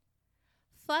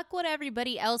fuck what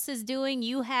everybody else is doing.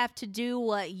 You have to do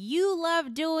what you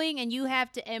love doing, and you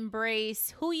have to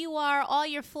embrace who you are, all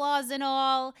your flaws and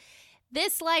all.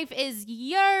 This life is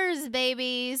yours,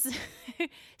 babies.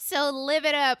 So live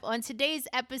it up. On today's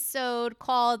episode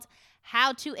called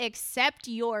How to Accept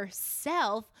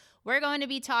Yourself, we're going to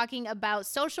be talking about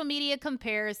social media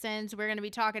comparisons. We're going to be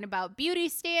talking about beauty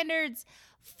standards,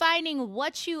 how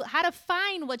to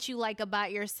find what you like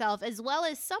about yourself, as well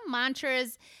as some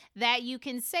mantras that you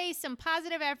can say, some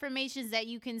positive affirmations that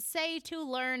you can say to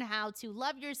learn how to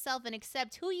love yourself and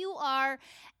accept who you are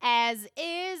as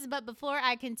is. But before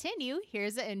I continue,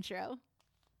 here's the intro.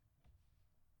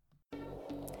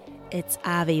 It's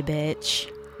Avi, bitch.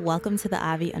 Welcome to the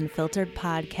Avi Unfiltered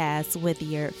podcast with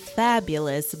your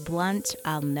fabulous, blunt,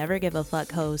 I'll never give a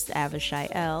fuck host, Avishai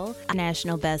L.,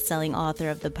 national best-selling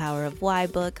author of The Power of Why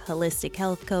book, holistic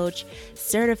health coach,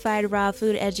 certified raw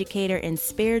food educator, and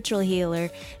spiritual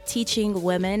healer, teaching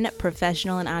women,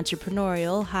 professional and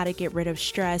entrepreneurial, how to get rid of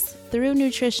stress through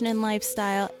nutrition and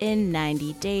lifestyle in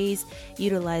 90 days,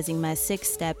 utilizing my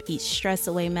 6-step Eat Stress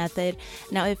Away method.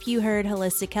 Now, if you heard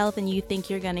holistic health and you think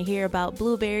you're going to hear about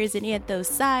blueberries and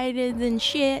anthocyanins and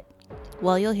shit,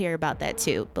 well, you'll hear about that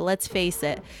too. But let's face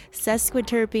it,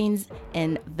 sesquiterpenes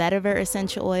in vetiver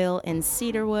essential oil and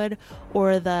cedarwood,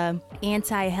 or the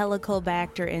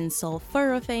anti-helicobacter and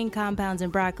sulforaphane compounds in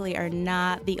broccoli are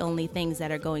not the only things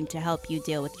that are going to help you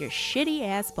deal with your shitty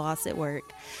ass boss at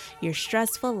work, your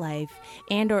stressful life,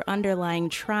 and or underlying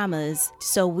traumas.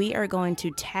 So we are going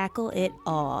to tackle it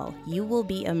all. You will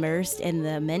be immersed in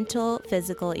the mental,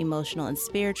 physical, emotional, and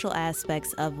spiritual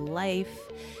aspects of life.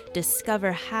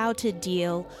 Discover how to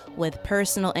deal with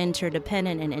personal,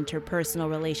 interdependent, and interpersonal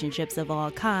relationships of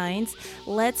all kinds.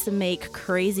 Let's make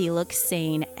crazy look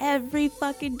sane every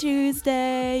fucking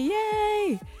Tuesday.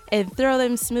 Yay! And throw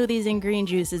them smoothies and green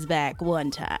juices back one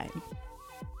time.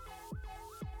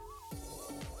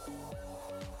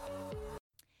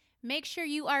 Make sure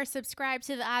you are subscribed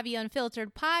to the Avi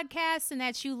Unfiltered podcast and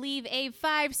that you leave a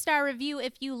 5-star review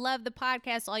if you love the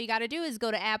podcast. All you got to do is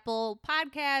go to Apple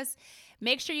Podcasts.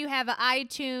 Make sure you have an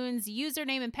iTunes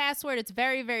username and password. It's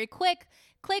very, very quick.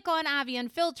 Click on Avi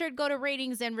Unfiltered, go to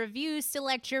ratings and reviews,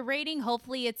 select your rating.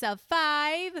 Hopefully it's a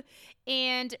 5,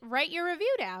 and write your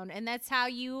review down. And that's how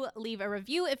you leave a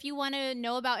review. If you want to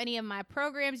know about any of my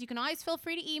programs, you can always feel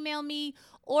free to email me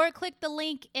or click the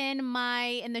link in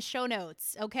the show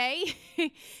notes, okay?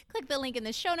 Click the link in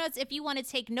the show notes. If you want to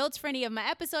take notes for any of my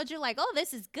episodes, you're like, oh,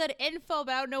 this is good info,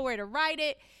 but I don't know where to write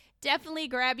it. Definitely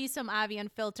grab you some Avi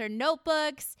Unfiltered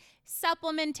notebooks,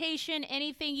 supplementation,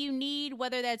 anything you need,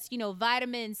 whether that's,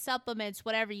 vitamins, supplements,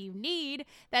 whatever you need.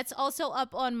 That's also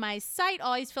up on my site.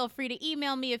 Always feel free to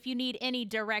email me if you need any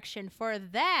direction for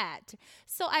that.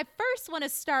 So I first want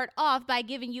to start off by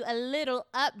giving you a little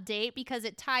update because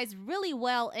it ties really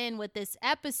well in with this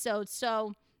episode.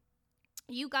 So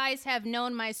you guys have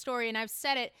known my story, and I've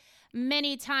said it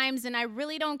many times, and I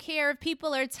really don't care if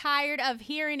people are tired of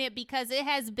hearing it because it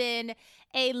has been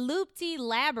a loopy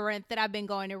labyrinth that I've been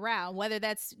going around, whether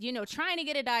that's, trying to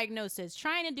get a diagnosis,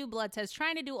 trying to do blood tests,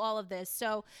 trying to do all of this.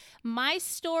 So my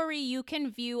story you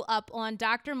can view up on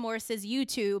Dr. Morse's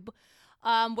YouTube,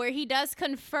 where he does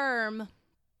confirm,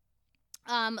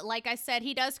 like I said,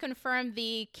 he does confirm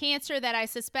the cancer that I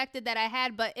suspected that I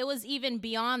had, but it was even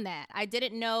beyond that. I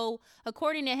didn't know,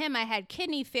 according to him, I had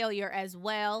kidney failure as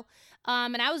well.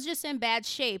 And I was just in bad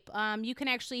shape. You can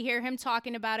actually hear him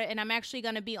talking about it, and I'm actually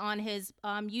going to be on his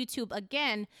YouTube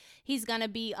again. He's going to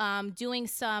be doing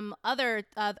some other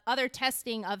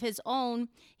testing of his own.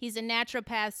 He's a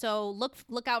naturopath, so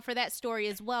look out for that story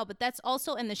as well. But that's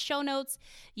also in the show notes.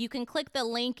 You can click the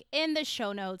link in the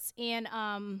show notes and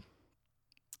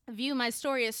view my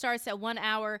story. It starts at 1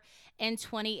 hour and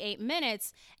 28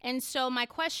 minutes. And so my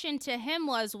question to him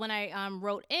was, when I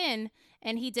wrote in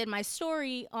and he did my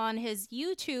story on his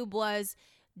YouTube, was,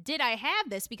 did I have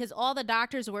this? Because all the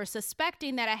doctors were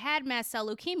suspecting that I had mast cell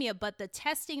leukemia, but the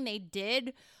testing they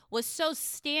did was so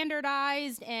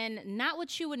standardized and not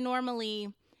what you would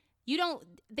normally,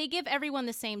 they give everyone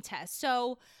the same test.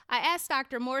 So I asked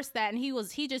Dr. Morse that, and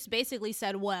he just basically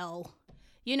said, well,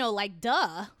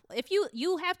 duh. If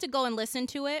you have to go and listen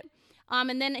to it.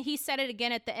 And then he said it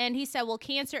again at the end. He said, well,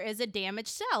 cancer is a damaged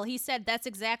cell. He said, that's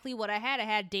exactly what I had. I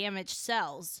had damaged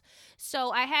cells.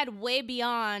 So I had way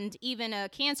beyond even a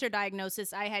cancer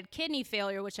diagnosis. I had kidney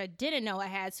failure, which I didn't know I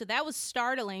had. So that was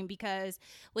startling because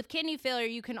with kidney failure,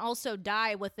 you can also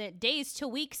die within days to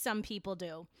weeks. Some people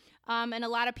do. And a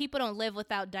lot of people don't live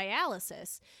without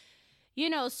dialysis.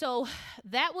 So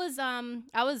that was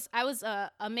I was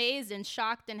amazed and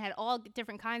shocked and had all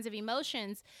different kinds of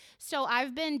emotions. So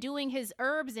I've been doing his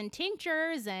herbs and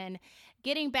tinctures and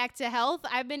getting back to health.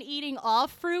 I've been eating all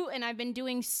fruit and I've been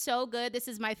doing so good. This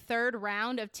is my third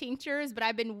round of tinctures, but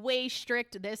I've been way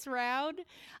strict this round.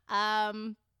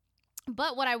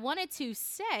 But what I wanted to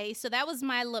say, so that was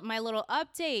my little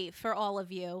update for all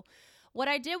of you. What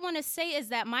I did want to say is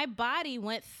that my body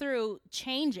went through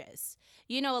changes.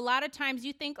 A lot of times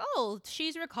you think, oh,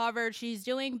 she's recovered, she's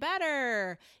doing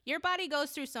better. Your body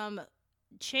goes through some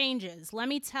changes. Let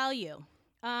me tell you.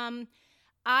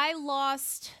 I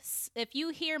lost, if you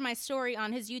hear my story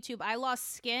on his YouTube, I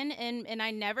lost skin and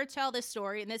I never tell this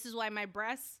story. And this is why my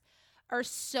breasts are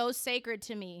so sacred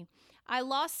to me. I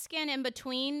lost skin in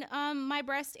between my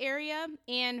breast area.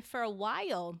 And for a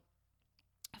while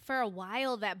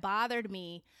that bothered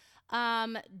me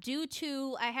due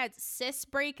to I had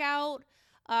cyst breakout.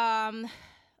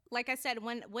 Like I said,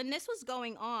 when this was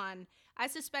going on, I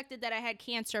suspected that I had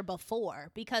cancer before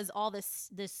because all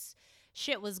this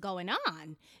shit was going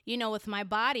on, with my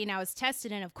body, and I was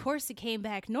tested, and of course it came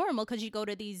back normal because you go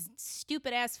to these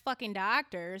stupid ass fucking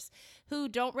doctors who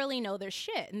don't really know their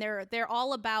shit, and they're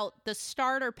all about the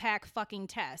starter pack fucking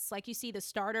tests. Like you see the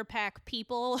starter pack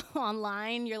people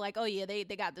online, you're like, oh yeah, they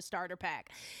got the starter pack.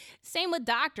 Same with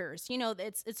doctors,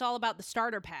 it's all about the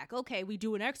starter pack. Okay, we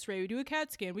do an x-ray, we do a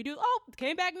CAT scan, it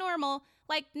came back normal.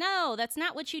 Like, no, that's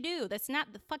not what you do. That's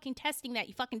not the fucking testing that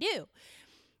you fucking do.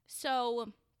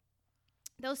 So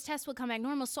those tests would come back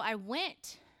normal. So I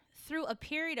went through a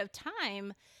period of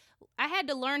time. I had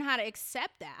to learn how to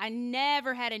accept that. I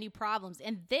never had any problems.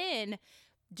 And then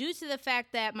due to the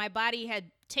fact that my body had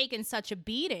taken such a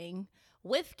beating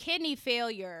with kidney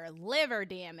failure, liver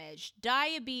damage,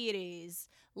 diabetes,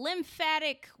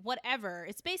 lymphatic, whatever,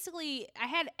 it's basically, I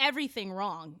had everything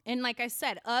wrong. And like I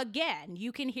said, again,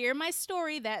 you can hear my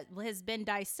story that has been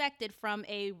dissected from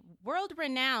a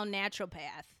world-renowned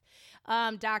naturopath,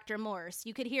 Dr. Morse.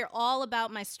 You could hear all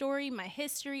about my story, my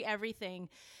history, everything.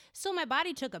 So my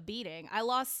body took a beating. I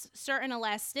lost certain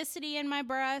elasticity in my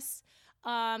breasts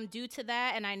due to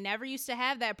that, and I never used to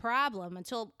have that problem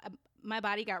until my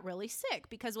body got really sick,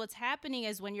 because what's happening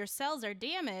is when your cells are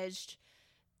damaged,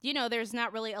 there's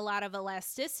not really a lot of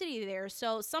elasticity there.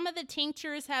 So some of the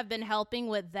tinctures have been helping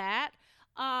with that.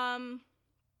 I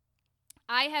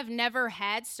have never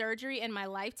had surgery in my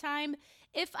lifetime.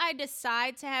 If I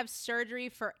decide to have surgery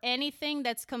for anything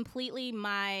that's completely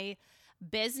my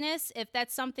business, if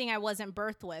that's something I wasn't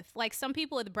birthed with, like some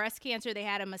people with breast cancer, they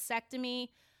had a mastectomy.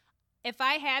 If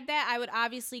I had that, I would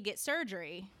obviously get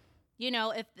surgery,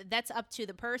 if that's up to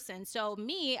the person. So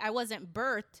me, I wasn't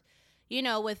birthed,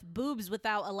 with boobs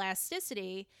without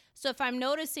elasticity. So if I'm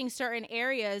noticing certain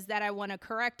areas that I want to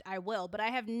correct, I will. But I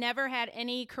have never had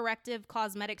any corrective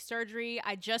cosmetic surgery.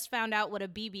 I just found out what a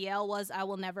BBL was. I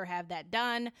will never have that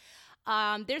done.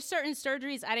 There's certain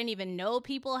surgeries I didn't even know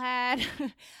people had.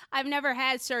 I've never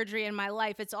had surgery in my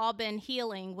life. It's all been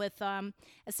healing with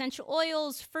essential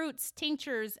oils, fruits,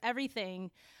 tinctures,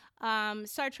 everything.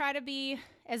 So I try to be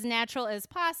as natural as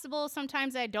possible.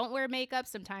 Sometimes I don't wear makeup.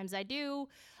 Sometimes I do.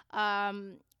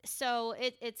 So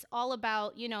it's all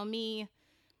about, me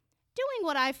doing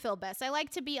what I feel best. I like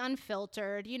to be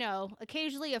unfiltered,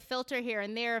 occasionally a filter here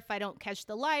and there if I don't catch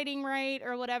the lighting right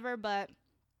or whatever, but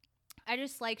I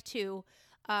just like to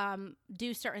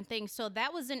do certain things. So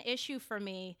that was an issue for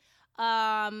me.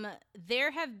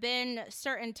 There have been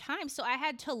certain times, so I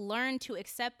had to learn to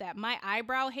accept that. My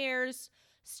eyebrow hairs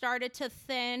started to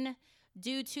thin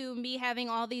due to me having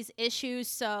all these issues.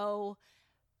 So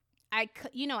I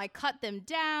cut them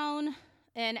down,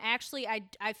 and actually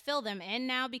I fill them in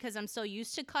now because I'm so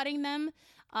used to cutting them,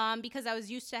 because I was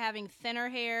used to having thinner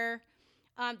hair.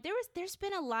 There's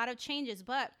been a lot of changes,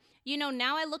 but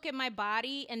now I look at my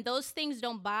body and those things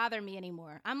don't bother me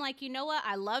anymore. I'm like, you know what?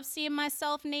 I love seeing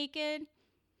myself naked.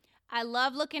 I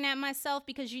love looking at myself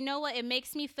because you know what? It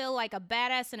makes me feel like a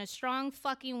badass and a strong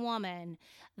fucking woman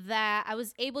that I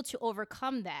was able to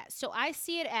overcome that. So I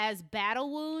see it as battle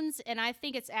wounds, and I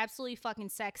think it's absolutely fucking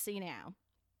sexy now.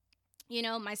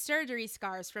 My surgery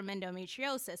scars from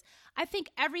endometriosis. I think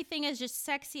everything is just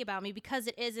sexy about me because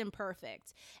it is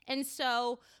imperfect. And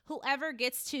so whoever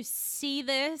gets to see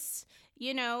this,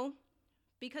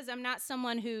 because I'm not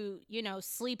someone who,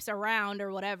 sleeps around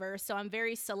or whatever. So I'm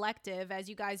very selective, as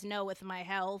you guys know, with my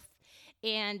health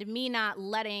and me not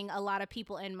letting a lot of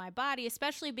people in my body,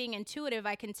 especially being intuitive.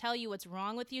 I can tell you what's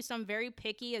wrong with you. So I'm very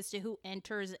picky as to who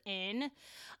enters in.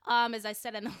 As I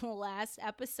said in the last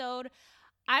episode,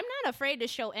 I'm not afraid to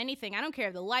show anything. I don't care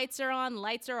if the lights are on,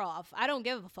 lights are off. I don't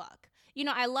give a fuck.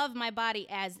 I love my body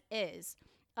as is.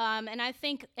 And I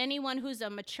think anyone who's a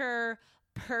mature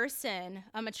person,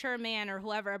 a mature man or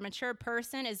whoever, a mature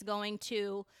person is going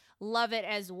to love it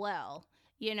as well,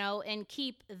 you know, and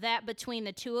keep that between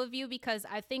the two of you, because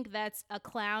I think that's a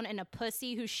clown and a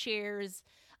pussy who shares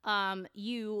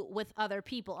you with other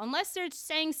people. Unless they're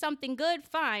saying something good,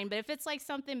 fine. But if it's like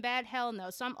something bad, hell no.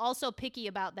 So I'm also picky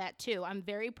about that too. I'm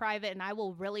very private and I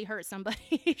will really hurt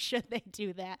somebody should they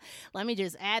do that. Let me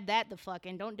just add that the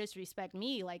fucking don't disrespect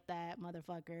me like that,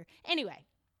 motherfucker. Anyway.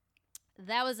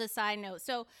 That was a side note.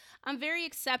 So I'm very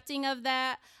accepting of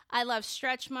that. I love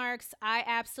stretch marks. I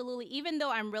absolutely, even though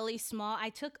I'm really small, I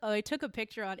took a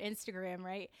picture on Instagram,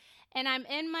 right? And I'm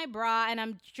in my bra and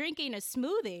I'm drinking a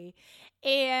smoothie.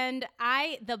 And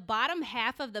the bottom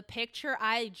half of the picture,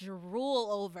 I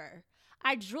drool over.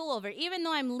 Even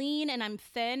though I'm lean and I'm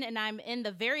thin and I'm in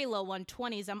the very low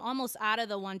 120s. I'm almost out of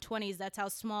the 120s. That's how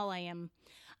small I am.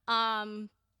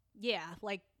 Yeah,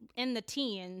 like in the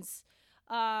teens.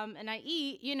 And I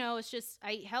eat, you know,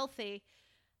 I eat healthy.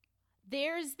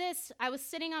 There's this, I was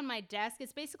sitting on my desk.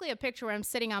 It's basically a picture where I'm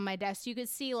sitting on my desk. You could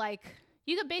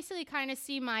basically kind of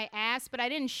see my ass, but I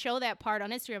didn't show that part on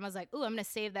Instagram. I was like, ooh, I'm going to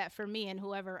save that for me and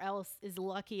whoever else is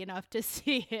lucky enough to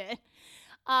see it.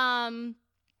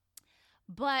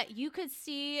 But you can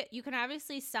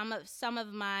obviously some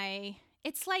of my,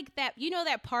 it's like that, you know,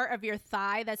 that part of your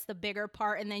thigh, that's the bigger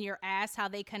part, and then your ass, how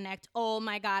they connect. Oh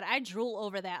my God, I drool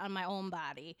over that on my own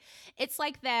body. It's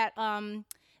like that,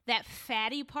 that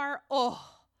fatty part. Oh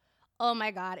my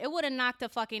God. It would have knocked a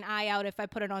fucking eye out if I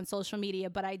put it on social media,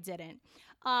 but I didn't.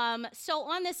 So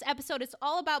on this episode, it's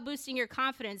all about boosting your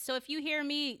confidence. So if you hear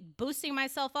me boosting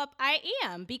myself up, I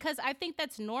am, because I think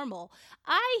that's normal.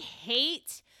 I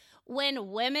hate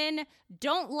when women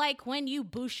don't like when you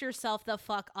boost yourself the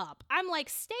fuck up. I'm like,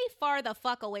 stay far the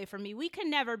fuck away from me. We can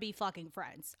never be fucking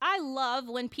friends. I love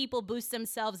when people boost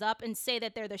themselves up and say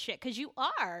that they're the shit, because you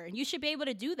are. You should be able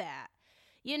to do that.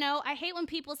 You know, I hate when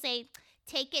people say,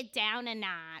 take it down a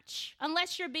notch.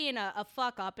 Unless you're being a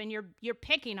fuck up and you're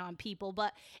picking on people.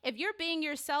 But if you're being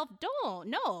yourself, don't.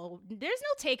 No, there's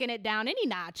no taking it down any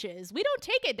notches. We don't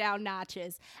take it down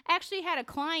notches. I actually had a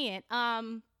client,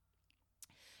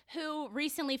 who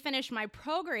recently finished my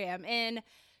program, and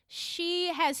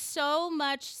she has so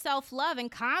much self-love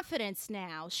and confidence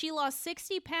now. She lost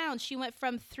 60 pounds. She went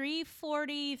from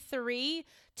 343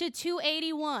 to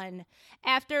 281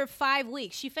 after 5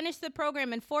 weeks. She finished the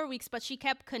program in 4 weeks, but she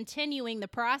kept continuing the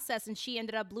process, and she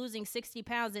ended up losing 60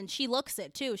 pounds, and she looks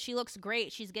it too. She looks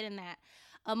great. She's getting that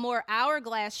a more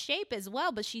hourglass shape as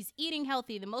well, but she's eating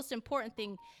healthy. The most important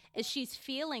thing is she's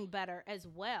feeling better as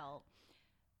well.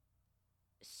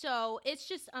 So it's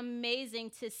just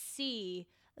amazing to see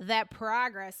that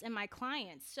progress in my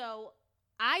clients. So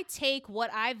I take what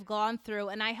I've gone through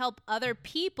and I help other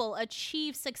people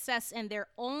achieve success in their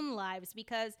own lives,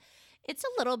 because it's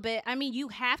a little bit, I mean, you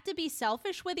have to be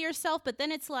selfish with yourself, but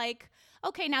then it's like,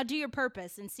 okay, now do your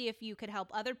purpose and see if you could help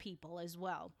other people as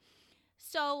well.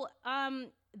 So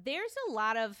there's a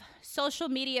lot of social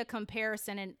media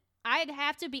comparison, and I'd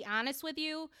have to be honest with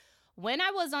you. When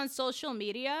I was on social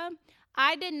media,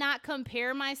 I did not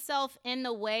compare myself in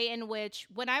the way in which,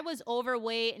 when I was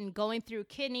overweight and going through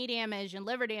kidney damage and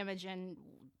liver damage, and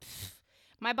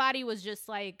my body was just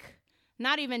like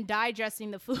not even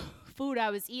digesting the food I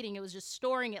was eating. It was just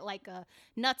storing it like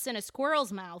nuts in a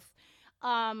squirrel's mouth.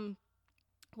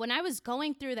 When I was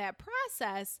going through that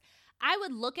process, I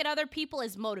would look at other people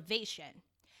as motivation.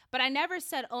 But I never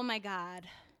said, oh my God,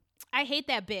 I hate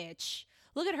that bitch.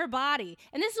 Look at her body.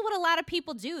 And this is what a lot of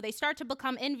people do. They start to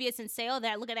become envious and say, oh,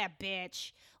 look at that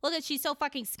bitch. Look at, she's so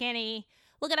fucking skinny.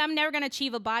 Look at, I'm never going to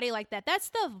achieve a body like that. That's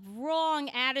the wrong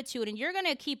attitude. And you're going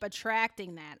to keep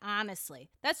attracting that, honestly.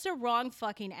 That's the wrong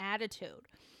fucking attitude.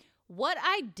 What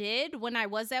I did when I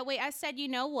was that way, I said, you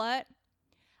know what?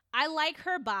 I like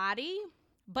her body,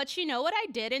 but you know what I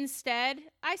did instead?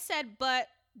 I said, but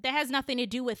that has nothing to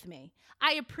do with me.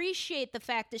 I appreciate the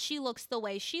fact that she looks the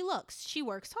way she looks. She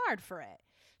works hard for it.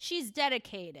 She's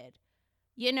dedicated.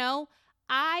 You know,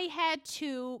 I had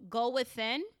to go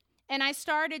within, and I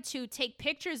started to take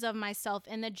pictures of myself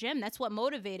in the gym. That's what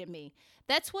motivated me.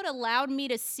 That's what allowed me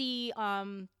to see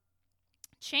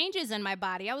changes in my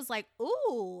body. I was like,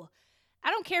 ooh, I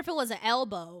don't care if it was an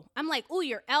elbow. I'm like, ooh,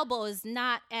 your elbow is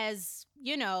not as,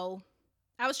 you know,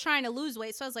 I was trying to lose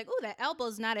weight. So I was like, ooh, that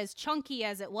elbow's not as chunky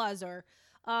as it was. Or,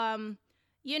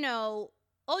 you know,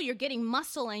 oh, you're getting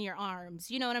muscle in your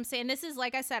arms. You know what I'm saying? This is,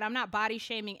 like I said, I'm not body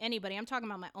shaming anybody. I'm talking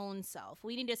about my own self.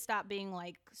 We need to stop being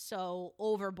like so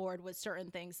overboard with certain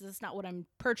things. This is not what I'm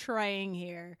portraying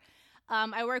here.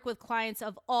 I work with clients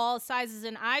of all sizes,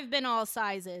 and I've been all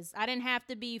sizes. I didn't have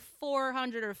to be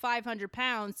 400 or 500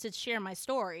 pounds to share my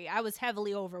story. I was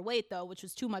heavily overweight, though, which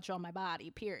was too much on my body,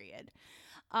 period.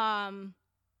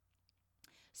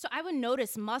 So I would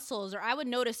notice muscles, or I would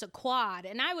notice a quad,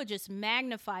 and I would just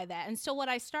magnify that. And so what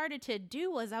I started to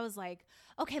do was I was like,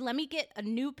 okay, let me get a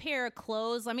new pair of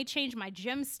clothes. Let me change my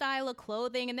gym style of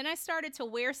clothing. And then I started to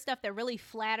wear stuff that really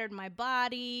flattered my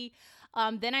body.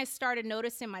 Then I started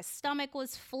noticing my stomach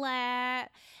was flat.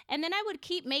 And then I would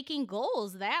keep making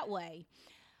goals that way.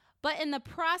 But in the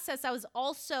process, I was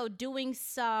also doing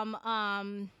some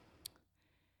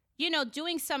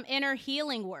doing some inner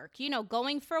healing work,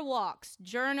 going for walks,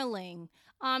 journaling,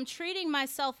 treating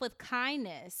myself with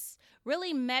kindness,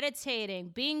 really meditating,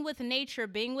 being with nature,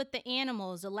 being with the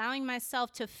animals, allowing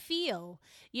myself to feel,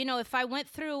 if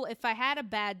I had a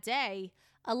bad day,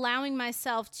 allowing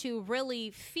myself to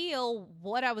really feel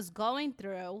what I was going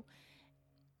through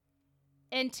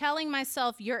and telling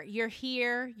myself, you're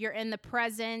here, you're in the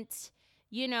present,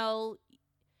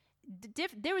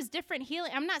 there was different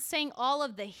healing. I'm not saying all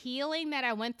of the healing that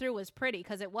I went through was pretty,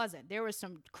 because it wasn't. There was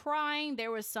some crying.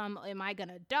 There was some, am I going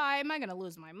to die? Am I going to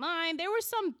lose my mind? There were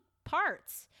some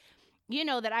parts,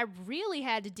 that I really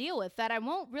had to deal with that I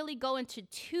won't really go into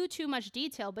too much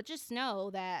detail, but just know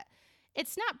that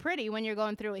it's not pretty when you're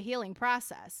going through a healing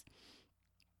process.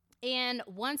 And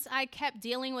once I kept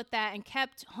dealing with that and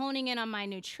kept honing in on my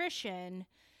nutrition,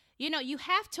 you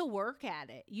have to work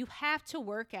at it. You have to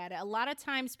work at it. A lot of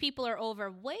times people are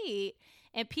overweight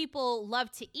and people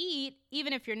love to eat,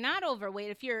 even if you're not overweight.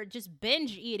 If you're just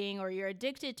binge eating or you're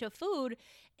addicted to food,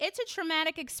 it's a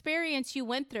traumatic experience you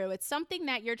went through. It's something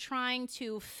that you're trying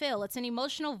to fill. It's an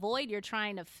emotional void you're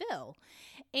trying to fill.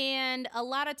 And a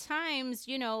lot of times,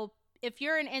 if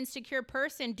you're an insecure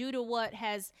person due to what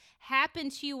has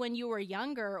happened to you when you were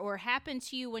younger or happened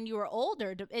to you when you were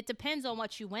older, it depends on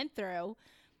what you went through.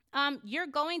 You're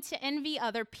going to envy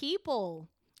other people.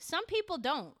 Some people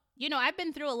don't. I've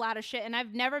been through a lot of shit and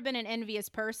I've never been an envious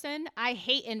person. I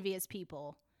hate envious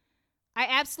people. I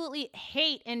absolutely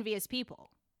hate envious people.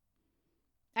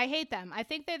 I hate them. I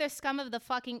think they're the scum of the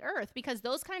fucking earth, because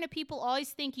those kind of people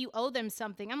always think you owe them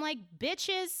something. I'm like,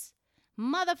 bitches,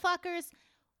 motherfuckers,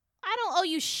 I don't owe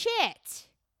you shit.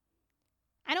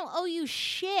 I don't owe you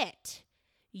shit.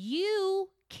 You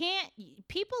can't,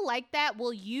 people like that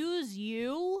will use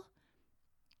you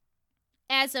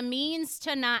as a means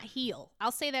to not heal.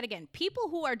 I'll say that again. People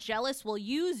who are jealous will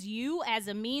use you as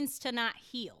a means to not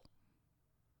heal.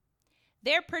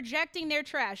 They're projecting their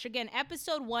trash. Again,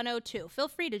 episode 102. Feel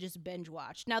free to just binge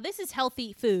watch. Now, this is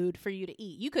healthy food for you to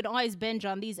eat. You could always binge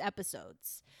on these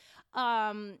episodes.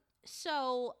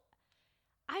 So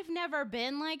I've never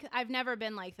been like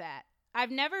that.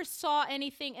 I've never saw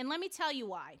anything. And let me tell you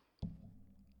why.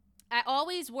 I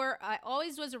always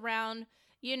was around,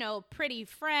 pretty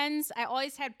friends. I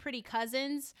always had pretty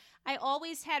cousins. I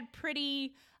always had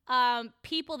pretty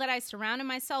people that I surrounded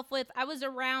myself with. I was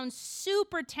around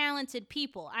super talented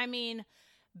people. I mean,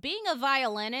 being a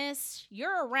violinist,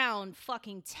 you're around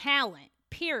fucking talent,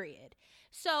 period.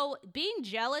 So being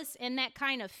jealous in that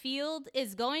kind of field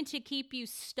is going to keep you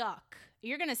stuck.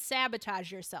 You're going to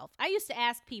sabotage yourself. I used to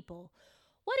ask people,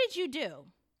 what did you do?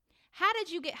 How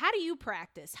do you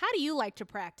practice? How do you like to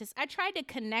practice? I tried to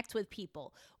connect with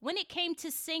people. When it came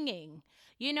to singing,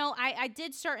 I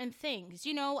did certain things.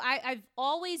 I've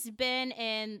always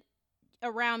been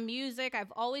around music.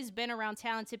 I've always been around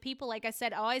talented people. Like I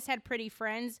said, I always had pretty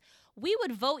friends. We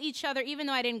would vote each other, even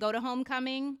though I didn't go to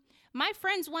homecoming. My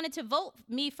friends wanted to vote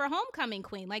me for homecoming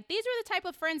queen. Like, these are the type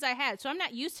of friends I had. So I'm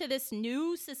not used to this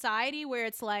new society where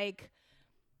it's like,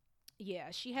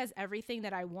 yeah, she has everything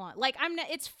that I want. Like,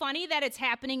 it's funny that it's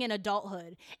happening in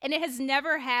adulthood, and it has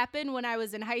never happened when I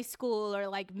was in high school or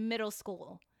like middle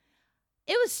school.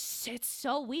 It's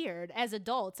so weird as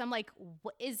adults. I'm like,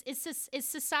 what is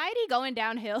society going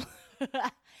downhill?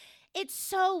 It's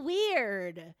so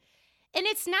weird. And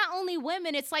it's not only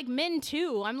women, it's like men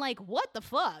too. I'm like, what the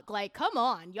fuck? Like, come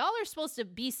on. Y'all are supposed to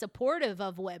be supportive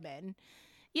of women,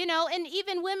 and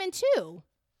even women too.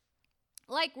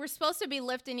 Like, we're supposed to be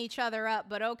lifting each other up,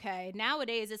 but okay.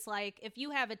 Nowadays, it's like, if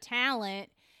you have a talent,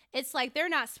 it's like they're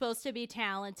not supposed to be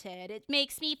talented. It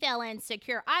makes me feel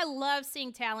insecure. I love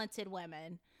seeing talented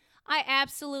women. I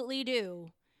absolutely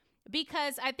do.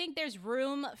 Because I think there's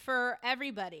room for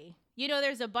everybody.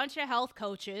 There's a bunch of health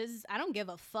coaches. I don't give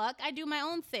a fuck. I do my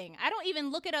own thing. I don't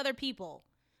even look at other people.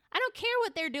 I don't care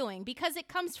what they're doing because it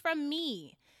comes from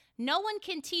me. No one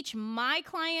can teach my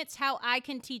clients how I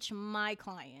can teach my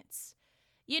clients.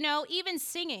 Even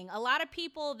singing. A lot of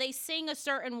people, they sing a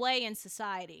certain way in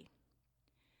society.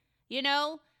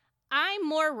 I'm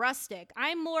more rustic.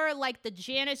 I'm more like the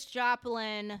Janis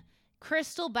Joplin,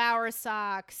 Crystal Bauer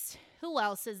socks. Who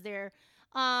else is there?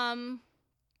 Who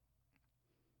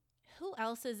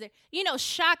else is there? You know,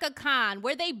 Shaka Khan,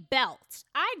 where they belt.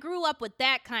 I grew up with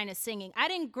that kind of singing. I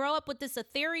didn't grow up with this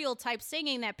ethereal type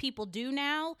singing that people do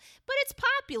now, but it's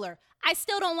popular. I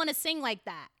still don't want to sing like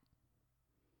that.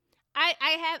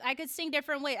 I could sing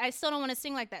different ways. I still don't want to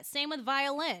sing like that. Same with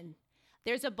violin.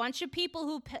 There's a bunch of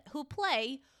people who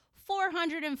play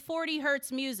 440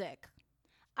 hertz music.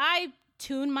 I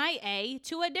tune my A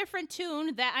to a different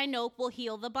tune that I know will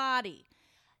heal the body.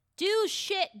 Do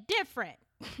shit different.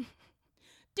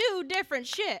 Do different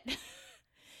shit.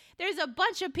 There's a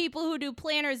bunch of people who do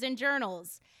planners and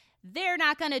journals. They're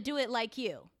not going to do it like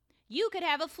you. You could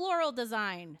have a floral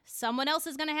design. Someone else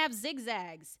is going to have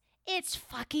zigzags. It's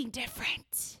fucking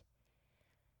different.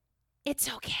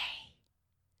 It's okay.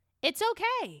 It's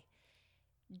okay.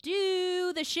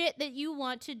 Do the shit that you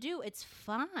want to do. It's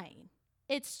fine.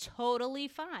 It's totally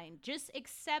fine. Just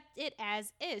accept it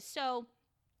as is. So,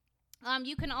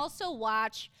 you can also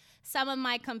watch some of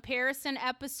my comparison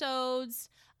episodes,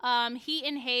 Heat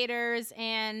and Haters,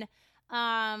 and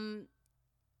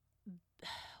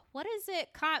what is it?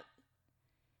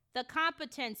 The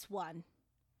competence one.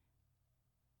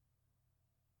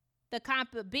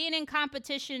 Being in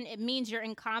competition, it means you're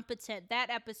incompetent. That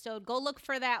episode, go look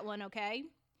for that one, okay?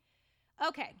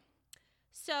 Okay.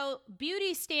 So,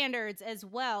 beauty standards as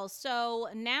well. So,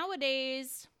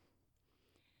 nowadays,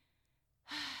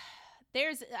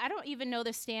 I don't even know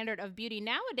the standard of beauty.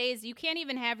 Nowadays, you can't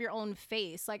even have your own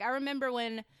face. Like, I remember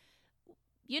when,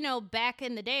 back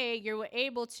in the day, you were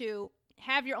able to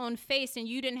have your own face and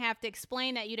you didn't have to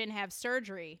explain that you didn't have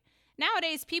surgery.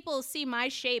 Nowadays, people see my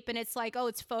shape and it's like, oh,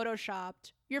 it's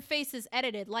photoshopped. Your face is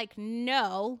edited. Like,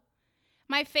 no.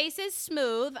 My face is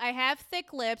smooth. I have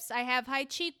thick lips. I have high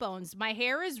cheekbones. My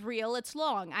hair is real. It's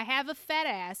long. I have a fat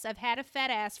ass. I've had a fat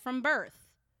ass from birth.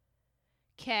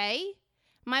 Okay?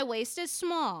 My waist is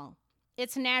small.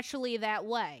 It's naturally that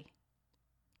way.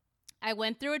 I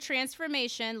went through a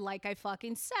transformation, like I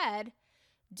fucking said,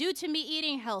 due to me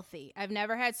eating healthy. I've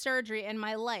never had surgery in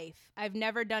my life. I've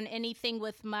never done anything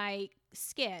with my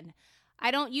skin.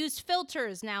 I don't use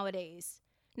filters nowadays.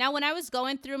 Now, when I was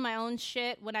going through my own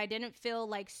shit, when I didn't feel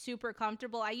like super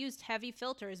comfortable, I used heavy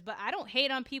filters, but I don't hate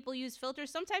on people who use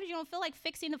filters. Sometimes you don't feel like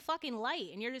fixing the fucking light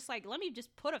and you're just like, let me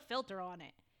just put a filter on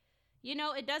it.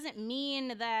 It doesn't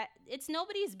mean that it's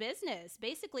nobody's business,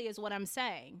 basically, is what I'm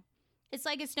saying. It's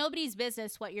like it's nobody's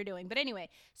business what you're doing. But anyway,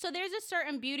 so there's a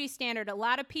certain beauty standard. A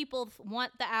lot of people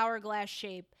want the hourglass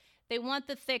shape. They want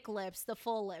the thick lips, the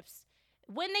full lips.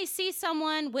 When they see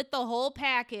someone with the whole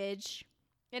package,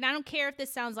 and I don't care if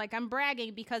this sounds like I'm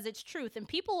bragging because it's truth, and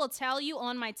people will tell you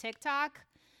on my TikTok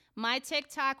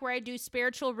where I do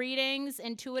spiritual readings,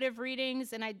 intuitive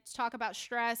readings, and I talk about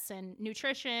stress and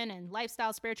nutrition and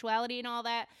lifestyle, spirituality and all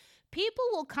that, people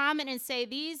will comment and say,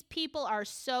 these people are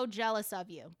so jealous of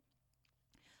you.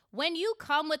 When you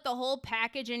come with the whole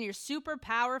package and you're super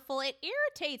powerful, it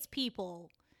irritates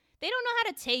people. They don't know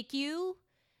how to take you.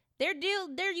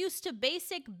 They're used to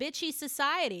basic bitchy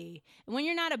society. And when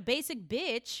you're not a basic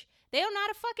bitch, they don't know how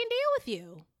to fucking deal with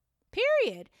you.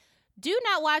 Period. Do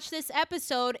not watch this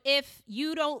episode if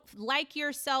you don't like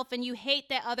yourself and you hate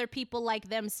that other people like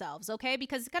themselves, okay?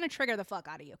 Because it's going to trigger the fuck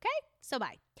out of you, okay? So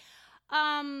bye.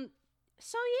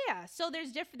 So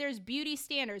there's beauty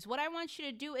standards. What I want you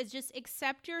to do is just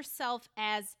accept yourself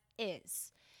as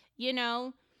is.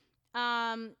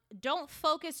 Don't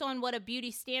focus on what a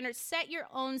beauty standard. Set your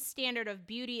own standard of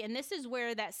beauty, and this is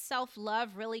where that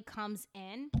self-love really comes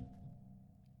in.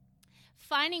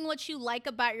 Finding what you like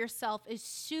about yourself is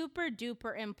super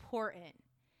duper important.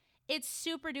 It's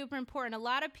super duper important. A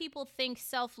lot of people think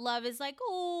self-love is like,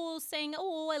 saying,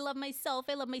 I love myself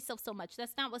so much.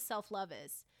 That's not what self-love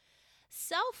is.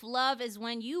 Self-love is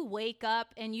when you wake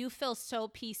up and you feel so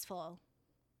peaceful.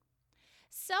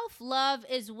 Self-love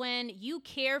is when you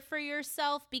care for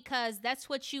yourself because that's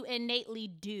what you innately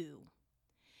do.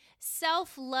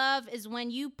 Self-love is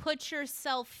when you put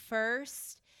yourself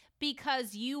first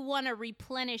because you want to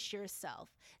replenish yourself.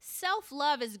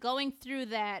 Self-love is going through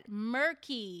that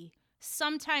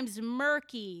sometimes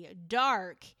murky,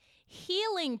 dark,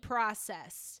 healing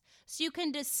process so you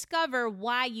can discover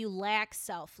why you lack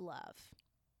self-love.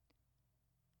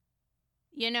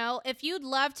 If you'd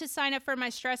love to sign up for my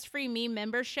Stress Free Me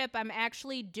membership, I'm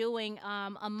actually doing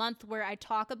a month where I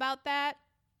talk about that.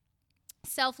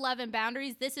 Self-love and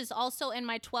boundaries. This is also in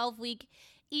my 12-week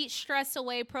Eat Stress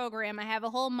Away program. I have a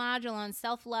whole module on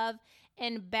self-love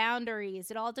and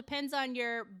boundaries. It all depends on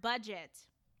your budget.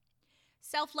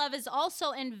 Self-love is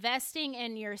also investing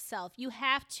in yourself. You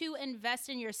have to invest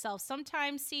in yourself.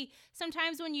 Sometimes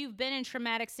when you've been in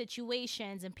traumatic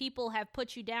situations and people have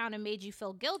put you down and made you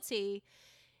feel guilty,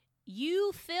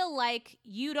 you feel like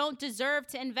you don't deserve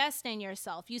to invest in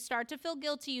yourself. You start to feel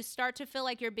guilty. You start to feel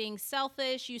like you're being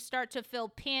selfish. You start to feel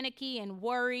panicky and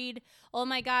worried. Oh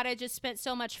my God, I just spent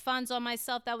so much funds on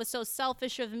myself. That was so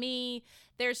selfish of me.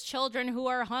 There's children who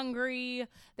are hungry.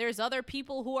 There's other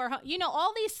people who are,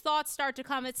 all these thoughts start to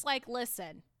come. It's like,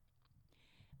 listen,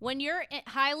 when you're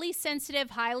highly sensitive,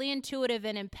 highly intuitive,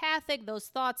 and empathic, those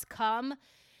thoughts come.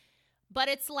 But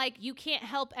it's like you can't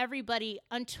help everybody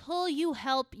until you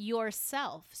help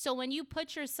yourself. So when you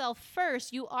put yourself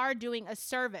first, you are doing a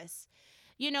service.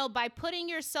 By putting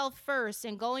yourself first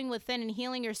and going within and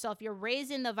healing yourself, you're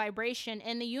raising the vibration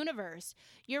in the universe.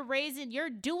 You're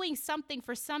doing something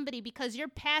for somebody because you're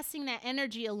passing that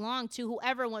energy along to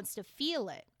whoever wants to feel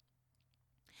it.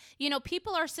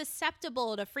 People are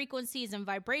susceptible to frequencies and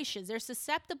vibrations. They're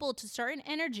susceptible to certain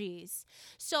energies.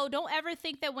 So don't ever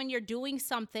think that when you're doing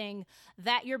something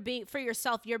that you're being for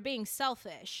yourself, you're being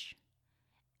selfish.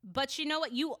 But you know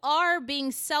what? You are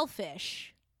being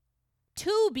selfish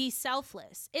to be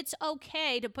selfless. It's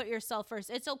okay to put yourself first.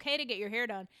 It's okay to get your hair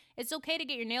done. It's okay to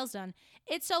get your nails done.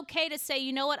 It's okay to say,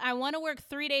 you know what? I want to work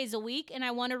 3 days a week and I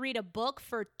want to read a book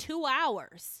for 2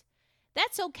 hours.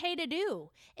 That's okay to do.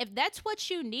 If that's what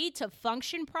you need to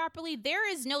function properly, there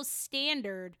is no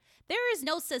standard. There is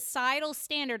no societal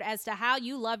standard as to how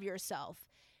you love yourself,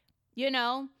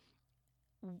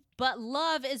 But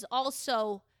love is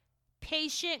also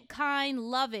patient, kind,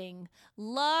 loving.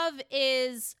 Love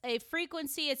is a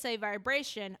frequency. It's a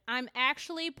vibration. I'm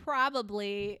actually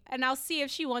probably, and I'll see if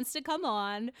she wants to come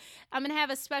on, I'm going to have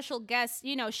a special guest,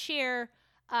 share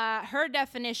her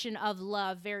definition of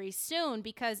love very soon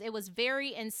because it was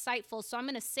very insightful. So I'm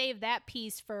going to save that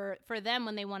piece for them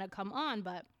when they want to come on.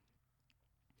 But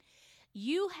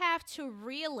you have to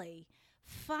really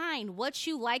find what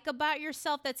you like about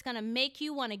yourself that's going to make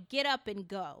you want to get up and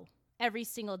go every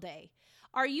single day.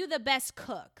 Are you the best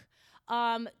cook?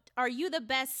 Are you the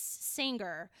best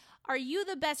singer? Are you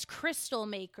the best crystal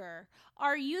maker?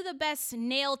 Are you the best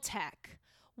nail tech?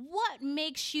 What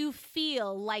makes you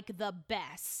feel like the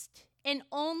best? And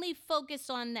only focus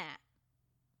on that.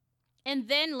 And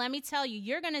then let me tell you,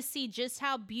 you're going to see just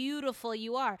how beautiful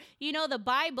you are. The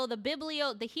Bible, the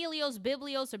Helios,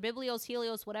 Biblios, or Biblios,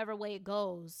 Helios, whatever way it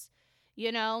goes,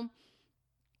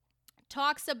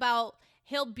 talks about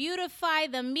he'll beautify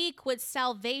the meek with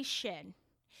salvation.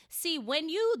 See, when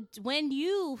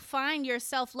you find your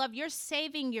self-love, you're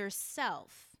saving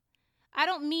yourself. I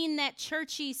don't mean that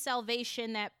churchy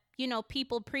salvation that,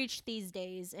 people preach these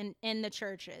days in the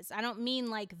churches. I don't mean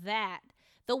like that,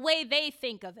 the way they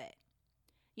think of it,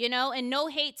 and no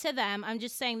hate to them. I'm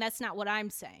just saying that's not what I'm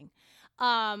saying.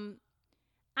 I'm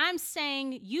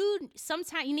saying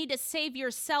sometimes you need to save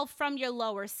yourself from your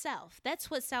lower self. That's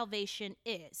what salvation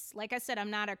is. Like I said,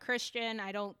 I'm not a Christian.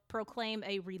 I don't proclaim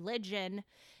a religion.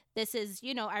 This is,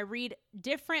 I read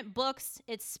different books.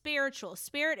 It's spiritual.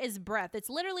 Spirit is breath. It's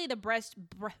literally the breath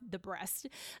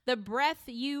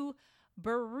you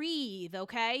breathe,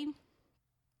 okay?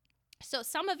 So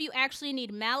some of you actually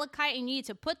need malachite and you need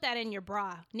to put that in your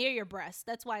bra, near your breast.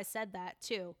 That's why I said that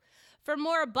too. For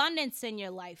more abundance in your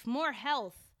life, more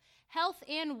health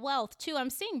and wealth too. I'm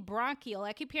seeing bronchial.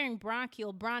 I keep hearing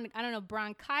bronchitis.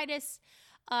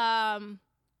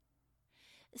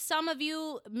 Some of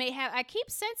you may have, I keep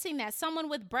sensing that someone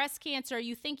with breast cancer,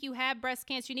 you think you have breast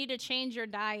cancer, you need to change your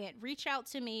diet. Reach out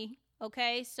to me,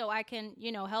 okay? So I can,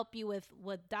 help you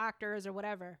with doctors or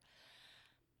whatever.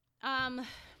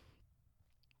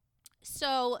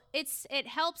 So it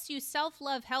helps you,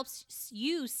 self-love helps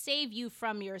you save you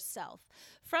from yourself,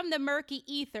 from the murky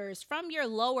ethers, from your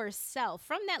lower self,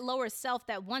 from that lower self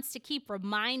that wants to keep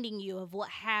reminding you of what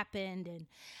happened and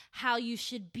how you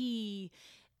should be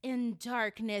in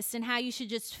darkness and how you should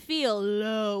just feel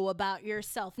low about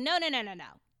yourself. No.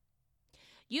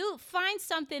 You find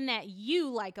something that you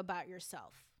like about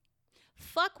yourself.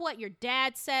 Fuck what your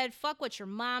dad said. Fuck what your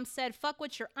mom said. Fuck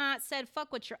what your aunt said.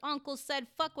 Fuck what your uncle said.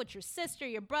 Fuck what your sister,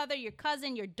 your brother, your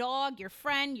cousin, your dog, your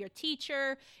friend, your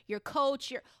teacher, your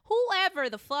coach, whoever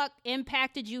the fuck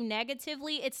impacted you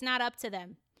negatively. It's not up to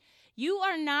them. You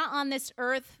are not on this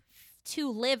earth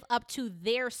to live up to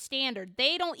their standard.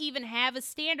 They don't even have a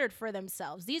standard for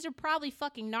themselves. These are probably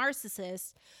fucking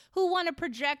narcissists who want to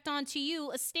project onto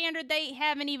you a standard they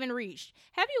haven't even reached.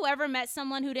 Have you ever met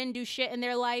someone who didn't do shit in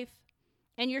their life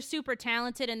and you're super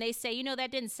talented and they say, that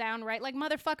didn't sound right? Like,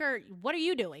 motherfucker, what are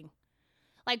you doing?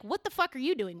 Like, what the fuck are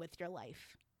you doing with your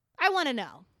life? I want to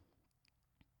know.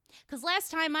 Because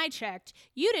last time I checked,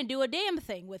 you didn't do a damn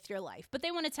thing with your life, but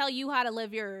they want to tell you how to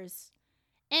live yours.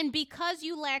 And because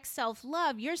you lack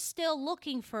self-love, you're still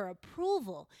looking for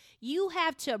approval. You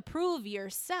have to approve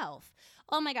yourself.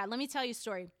 Oh my God, let me tell you a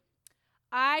story.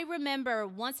 I remember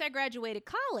once I graduated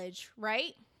college,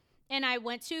 right? And I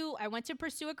went to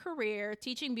pursue a career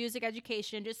teaching music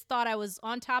education. Just thought I was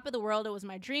on top of the world. It was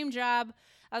my dream job.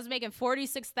 I was making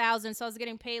 $46,000, so I was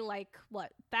getting paid like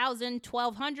what, $1,000,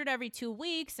 $1,200 every 2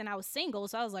 weeks, and I was single,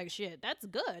 so I was like, shit, that's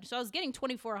good. So I was getting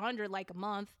 $2,400 like a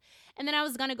month, and then I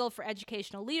was gonna go for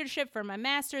educational leadership for my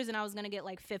master's, and I was gonna get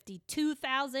like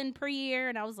 $52,000 per year,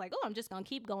 and I was like, oh, I'm just gonna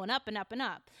keep going up and up and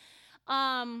up.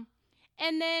 And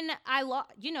then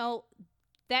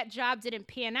that job didn't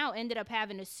pan out. Ended up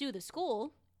having to sue the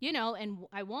school, and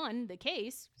I won the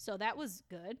case, so that was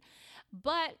good,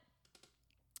 but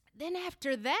then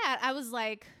after that, I was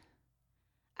like,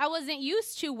 I wasn't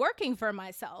used to working for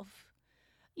myself.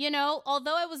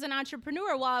 Although I was an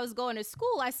entrepreneur while I was going to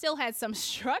school, I still had some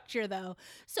structure though.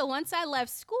 So once I left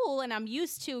school and I'm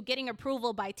used to getting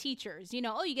approval by teachers,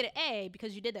 oh, you get an A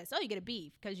because you did this. Oh, you get a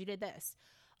B because you did this.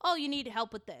 Oh, you need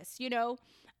help with this,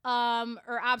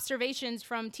 or observations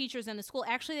from teachers in the school.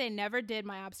 Actually, they never did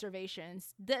my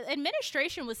observations. The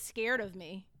administration was scared of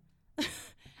me.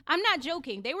 I'm not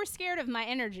joking. They were scared of my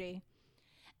energy.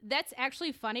 That's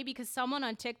actually funny because someone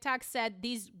on TikTok said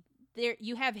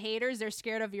you have haters, they're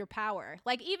scared of your power.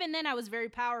 Like even then I was very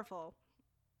powerful.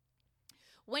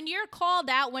 When you're called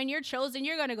out, when you're chosen,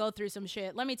 you're going to go through some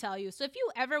shit. Let me tell you. So if you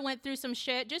ever went through some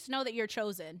shit, just know that you're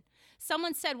chosen.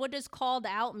 Someone said, what does called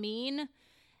out mean?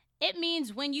 It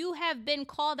means when you have been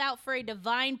called out for a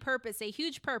divine purpose, a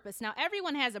huge purpose. Now,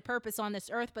 everyone has a purpose on this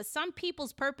earth, but some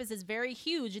people's purpose is very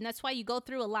huge, and that's why you go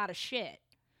through a lot of shit.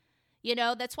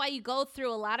 That's why you go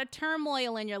through a lot of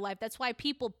turmoil in your life. That's why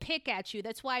people pick at you.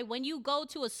 That's why when you go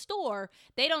to a store,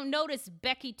 they don't notice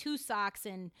Becky Two Socks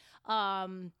and,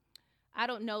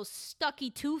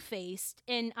 Stucky Two-Faced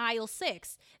in aisle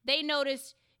 6. They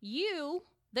notice you,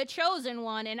 the chosen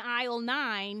one, in aisle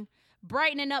 9,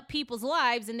 brightening up people's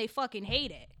lives, and they fucking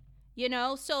hate it,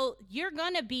 So you're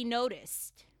gonna be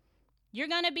noticed. You're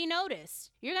gonna be noticed.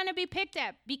 You're gonna be picked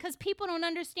at because people don't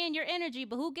understand your energy,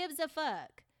 but who gives a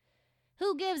fuck?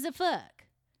 Who gives a fuck?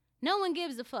 No one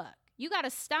gives a fuck. You gotta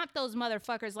stomp those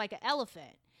motherfuckers like an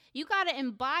elephant. You gotta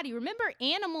embody. Remember,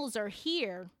 animals are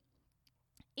here.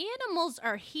 Animals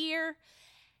are here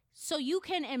so you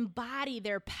can embody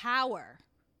their power,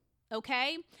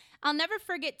 okay? I'll never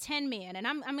forget Tin Man, and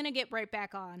I'm going to get right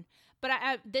back on. But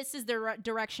this is the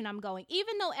direction I'm going.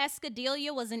 Even though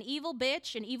Escadelia was an evil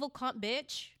bitch, an evil cunt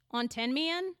bitch on Tin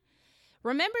Man,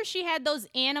 remember she had those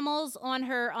animals on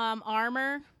her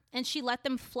armor, and she let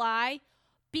them fly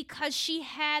because she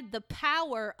had the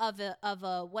power of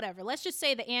a whatever. Let's just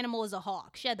say the animal is a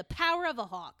hawk. She had the power of a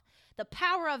hawk, the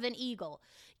power of an eagle.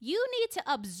 You need to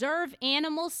observe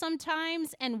animals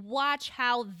sometimes and watch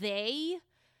how they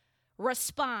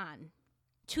respond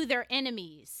to their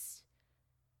enemies,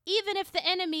 even if the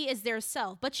enemy is their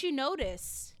self. But do you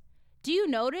notice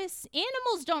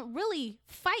animals don't really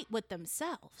fight with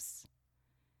themselves?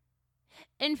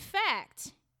 In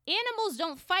fact, animals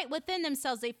don't fight within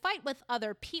themselves. They fight with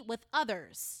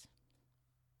others.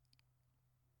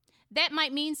 That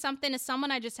might mean something to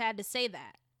someone. I just had to say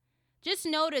that. Just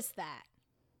notice that.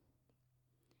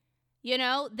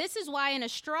 This is why in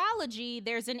astrology,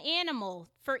 there's an animal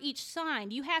for each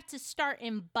sign. You have to start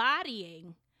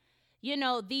embodying,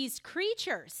 these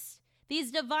creatures,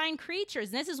 these divine creatures.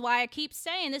 And this is why I keep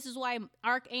saying, this is why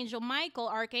Archangel Michael,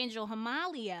 Archangel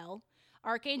Gamaliel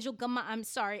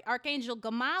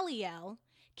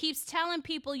keeps telling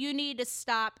people you need to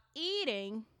stop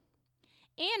eating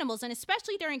animals, and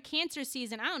especially during Cancer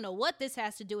season. I don't know what this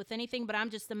has to do with anything, but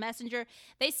I'm just the messenger.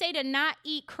 They say to not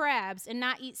eat crabs and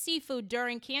not eat seafood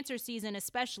during Cancer season,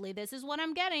 especially. This is what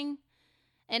I'm getting,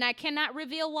 and I cannot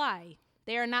reveal why.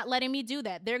 They are not letting me do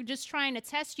that. They're just trying to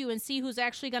test you and see who's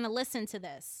actually going to listen to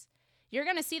this. You're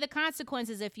going to see the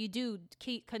consequences if you do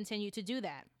continue to do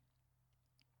that.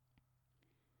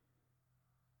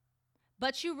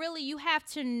 But you have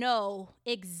to know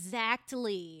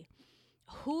exactly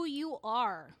who you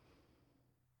are.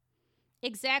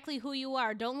 Exactly who you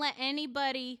are. Don't let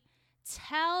anybody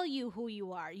tell you who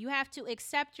you are. You have to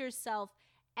accept yourself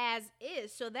as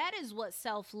is. So that is what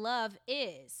self-love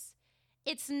is.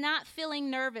 It's not feeling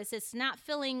nervous. It's not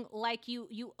feeling like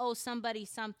you owe somebody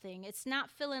something. It's not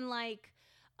feeling like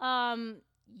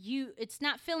it's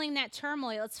not feeling that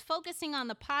turmoil. It's focusing on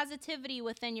the positivity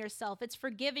within yourself. It's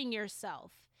forgiving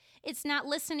yourself. It's not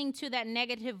listening to that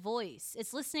negative voice.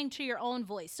 It's listening to your own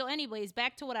voice. So anyways,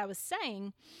 back to what I was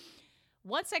saying.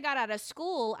 once I got out of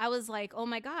school, I was like, oh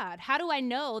my God, how do I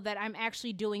know that I'm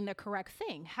actually doing the correct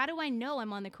thing? How do I know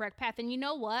I'm on the correct path? And you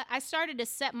know what? I started to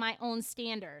set my own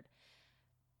standard.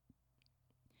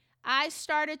 I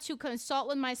started to consult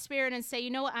with my spirit and say, you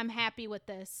know what? I'm happy with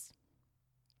this.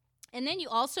 And then you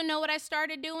also know what I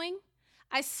started doing?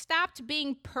 I stopped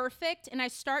being perfect and I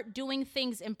start doing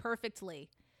things imperfectly.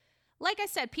 Like I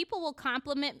said, people will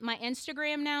compliment my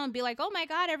Instagram now and be like, oh my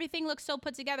God, everything looks so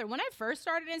put together. When I first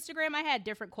started Instagram, I had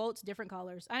different quotes, different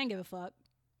colors. I didn't give a fuck.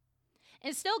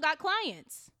 And still got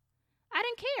clients. I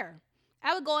didn't care.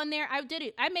 I would go in there. I did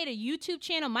it. I made a YouTube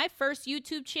channel. My first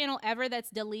YouTube channel ever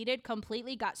that's deleted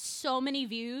completely got so many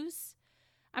views.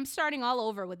 I'm starting all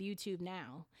over with YouTube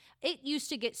now. It used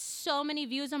to get so many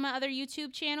views on my other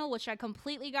YouTube channel, which I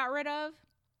completely got rid of.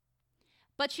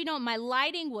 But, you know, my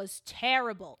lighting was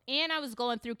terrible. And I was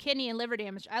going through kidney and liver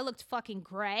damage. I looked fucking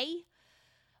gray.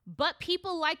 But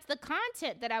people liked the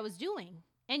content that I was doing.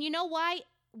 And you know why?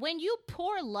 When you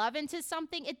pour love into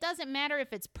something, it doesn't matter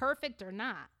if it's perfect or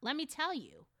not. Let me tell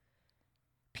you.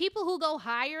 People who go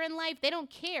higher in life, they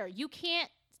don't care. You can't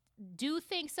do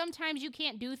things. Sometimes you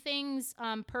can't do things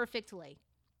perfectly.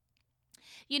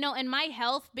 You know, and my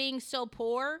health being so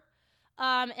poor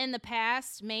in the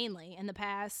past, mainly in the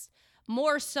past,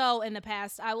 more so in the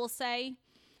past, I will say,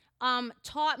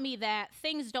 taught me that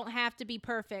things don't have to be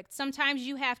perfect. Sometimes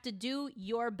you have to do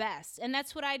your best. And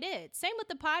that's what I did. Same with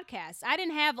the podcast. I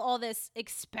didn't have all this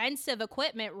expensive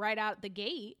equipment right out the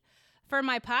gate for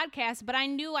my podcast, but I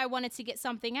knew I wanted to get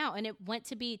something out. And it went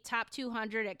to be top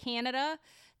 200 at Canada,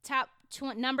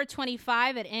 number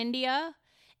 25 at India.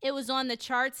 It was on the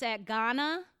charts at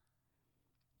Ghana.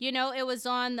 You know, it was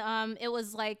on, it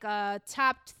was like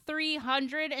top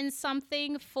 300 and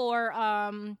something for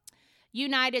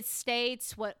United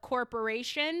States,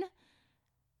 corporation,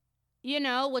 you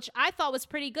know, which I thought was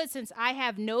pretty good since I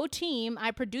have no team.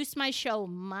 I produced my show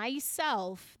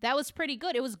myself. That was pretty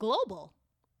good. It was global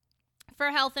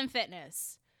for health and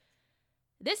fitness.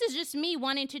 This is just me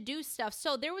wanting to do stuff.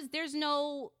 So there's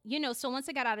no, you know, so once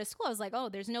I got out of school, I was like, oh,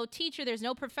 there's no teacher, there's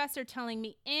no professor telling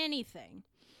me anything.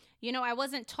 You know, I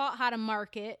wasn't taught how to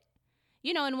market,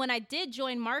 you know, and when I did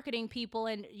join marketing people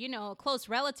and, you know, a close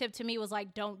relative to me was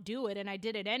like, don't do it. And I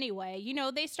did it anyway. You know,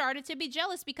 they started to be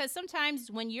jealous because sometimes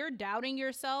when you're doubting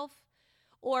yourself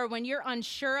or when you're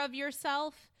unsure of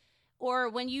yourself or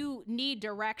when you need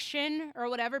direction or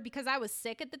whatever, because I was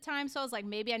sick at the time. So I was like,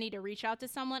 maybe I need to reach out to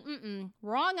someone.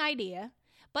 Wrong idea.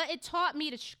 But it taught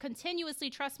me to continuously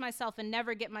trust myself and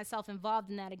never get myself involved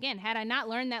in that again. Had I not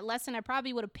learned that lesson, I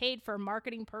probably would have paid for a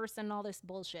marketing person and all this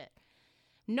bullshit.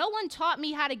 No one taught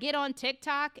me how to get on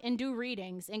TikTok and do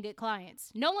readings and get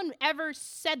clients. No one ever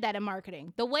said that in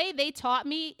marketing. The way they taught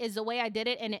me is the way I did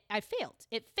it, and I failed.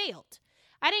 It failed.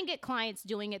 I didn't get clients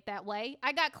doing it that way.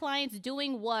 I got clients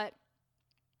doing what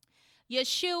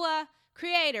Yeshua,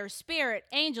 Creator, Spirit,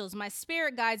 angels, my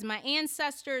spirit guides, my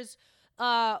ancestors,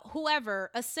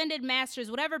 whoever, ascended masters,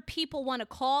 whatever people want to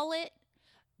call it,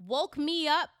 woke me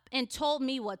up and told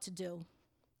me what to do.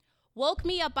 Woke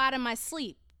me up out of my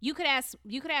sleep. You could ask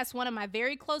one of my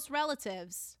very close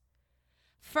relatives.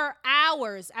 For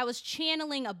hours, I was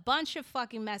channeling a bunch of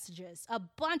fucking messages,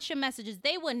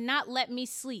 They would not let me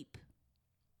sleep.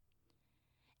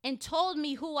 And told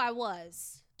me who I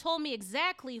was. Told me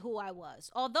exactly who I was.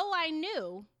 Although I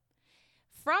knew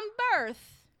from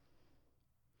birth,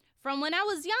 from when I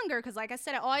was younger, because like I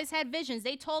said, I always had visions.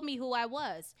 They told me who I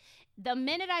was. The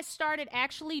minute I started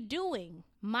actually doing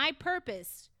my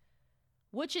purpose,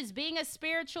 which is being a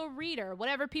spiritual reader,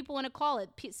 whatever people want to call it.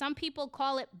 Some people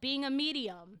call it being a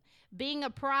medium, being a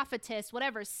prophetess,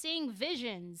 whatever, seeing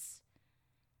visions.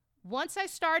 Once I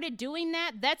started doing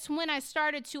that, that's when I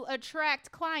started to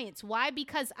attract clients. Why?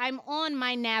 Because I'm on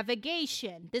my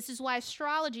navigation. This is why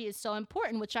astrology is so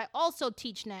important, which I also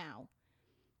teach now.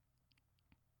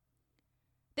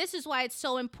 This is why it's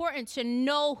so important to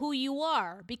know who you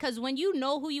are, because when you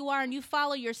know who you are and you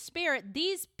follow your spirit,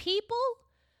 these people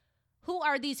who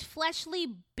are these fleshly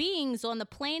beings on the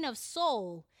plane of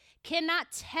soul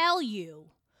cannot tell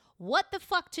you what the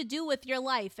fuck to do with your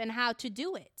life and how to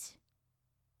do it.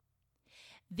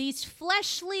 These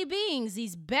fleshly beings,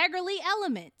 these beggarly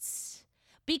elements,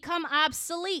 become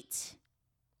obsolete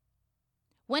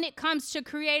when it comes to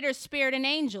Creator, Spirit, and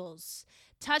angels.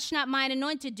 Touch not mine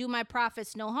anointed, do my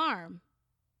prophets no harm.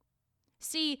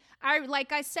 See,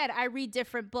 like I said, I read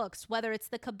different books, whether it's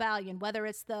the Kabbalion, whether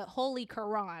it's the Holy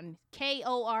Quran,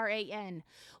 Koran,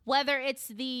 whether it's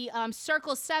the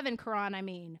Circle 7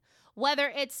 Quran, whether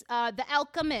it's the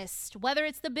Alchemist, whether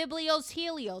it's the Biblios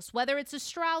Helios, whether it's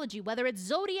astrology, whether it's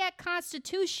Zodiac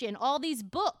Constitution, all these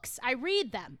books, I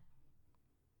read them.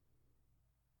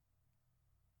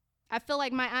 I feel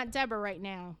like my Aunt Deborah right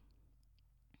now.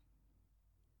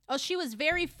 Oh, she was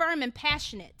very firm and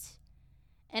passionate.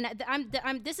 And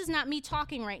this is not me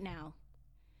talking right now.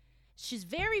 She's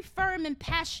very firm and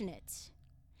passionate.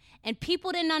 And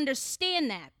people didn't understand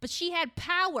that. But she had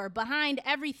power behind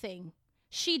everything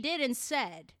she did and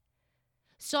said.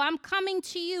 So I'm coming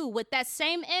to you with that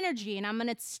same energy, and I'm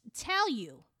going to tell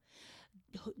you,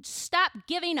 stop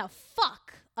giving a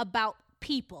fuck about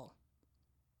people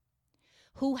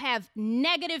who have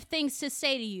negative things to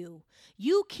say to you.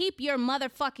 You keep your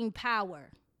motherfucking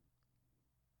power.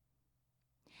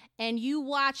 And you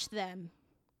watch them.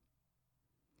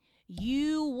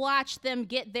 You watch them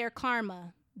get their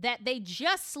karma that they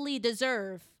justly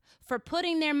deserve for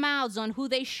putting their mouths on who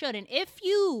they shouldn't.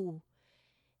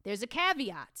 There's a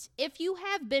caveat. If you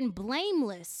have been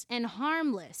blameless and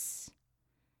harmless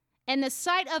in the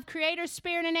sight of Creator,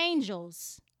 Spirit, and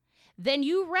angels, then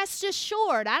you rest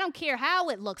assured, I don't care how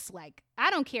it looks like. I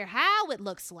don't care how it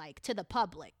looks like to the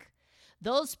public.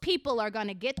 Those people are going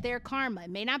to get their karma. It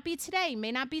may not be today,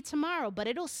 may not be tomorrow, but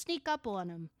it'll sneak up on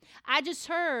them. I just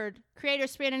heard Creator,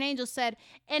 Spirit, and angels said,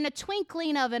 in a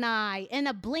twinkling of an eye, in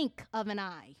a blink of an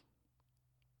eye.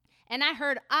 And I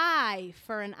heard eye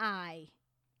for an eye.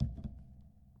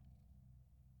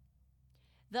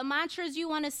 The mantras you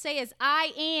want to say is,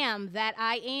 I am that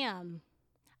I am.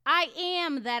 I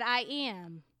am that I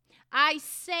am. I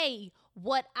say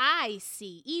what I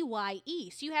see, EYE.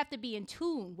 So you have to be in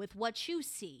tune with what you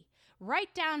see.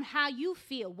 Write down how you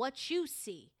feel, what you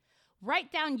see.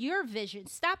 Write down your vision.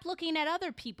 Stop looking at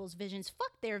other people's visions.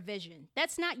 Fuck their vision.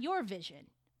 That's not your vision.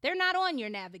 They're not on your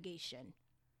navigation.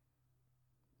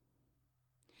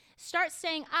 Start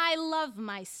saying, I love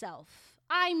myself.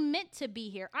 I'm meant to be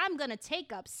here. I'm going to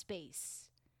take up space.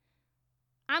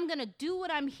 I'm going to do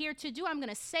what I'm here to do. I'm going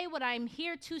to say what I'm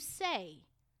here to say.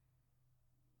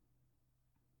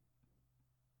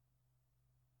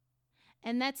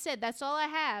 And that's it. That's all I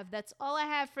have. That's all I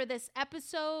have for this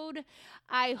episode.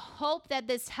 I hope that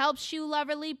this helps you,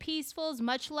 Loverly Peacefuls.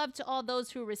 Much love to all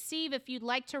those who receive. If you'd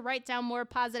like to write down more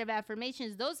positive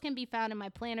affirmations, those can be found in my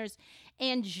planners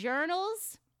and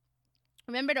journals.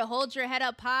 Remember to hold your head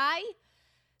up high.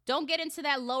 Don't get into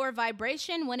that lower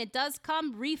vibration. When it does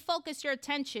come, refocus your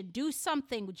attention. Do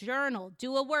something, journal,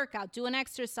 do a workout, do an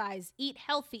exercise, eat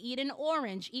healthy, eat an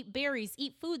orange, eat berries,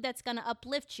 eat food that's going to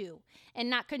uplift you and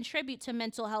not contribute to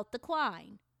mental health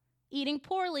decline. Eating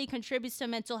poorly contributes to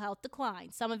mental health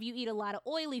decline. Some of you eat a lot of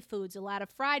oily foods, a lot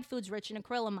of fried foods rich in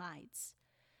acrylamides.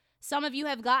 Some of you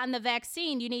have gotten the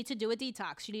vaccine. You need to do a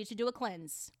detox. You need to do a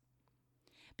cleanse.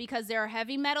 Because there are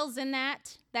heavy metals in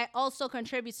that also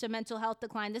contributes to mental health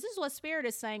decline. This is what Spirit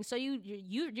is saying. So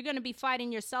you're going to be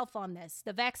fighting yourself on this.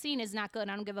 The vaccine is not good.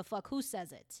 I don't give a fuck who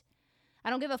says it.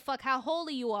 I don't give a fuck how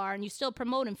holy you are and you're still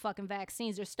promoting fucking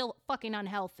vaccines. They're still fucking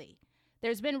unhealthy.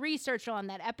 There's been research on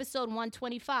that, episode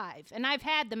 125. And I've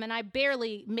had them and I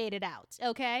barely made it out,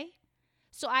 okay?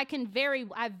 So I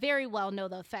very well know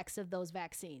the effects of those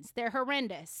vaccines. They're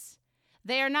horrendous.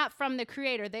 They are not from the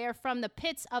Creator. They are from the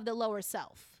pits of the lower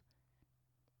self.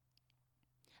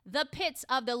 The pits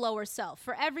of the lower self.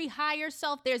 For every higher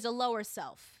self, there's a lower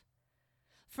self.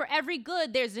 For every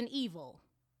good, there's an evil.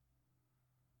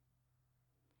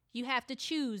 You have to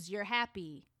choose. You're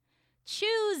happy.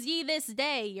 Choose ye this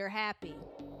day. You're happy.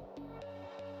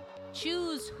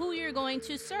 Choose who you're going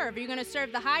to serve. Are you going to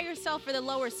serve the higher self or the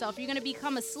lower self? Are you going to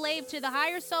become a slave to the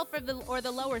higher self or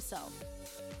the lower self?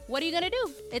 What are you going to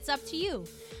do? It's up to you.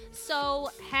 So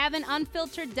have an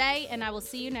unfiltered day, and I will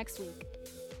see you next week.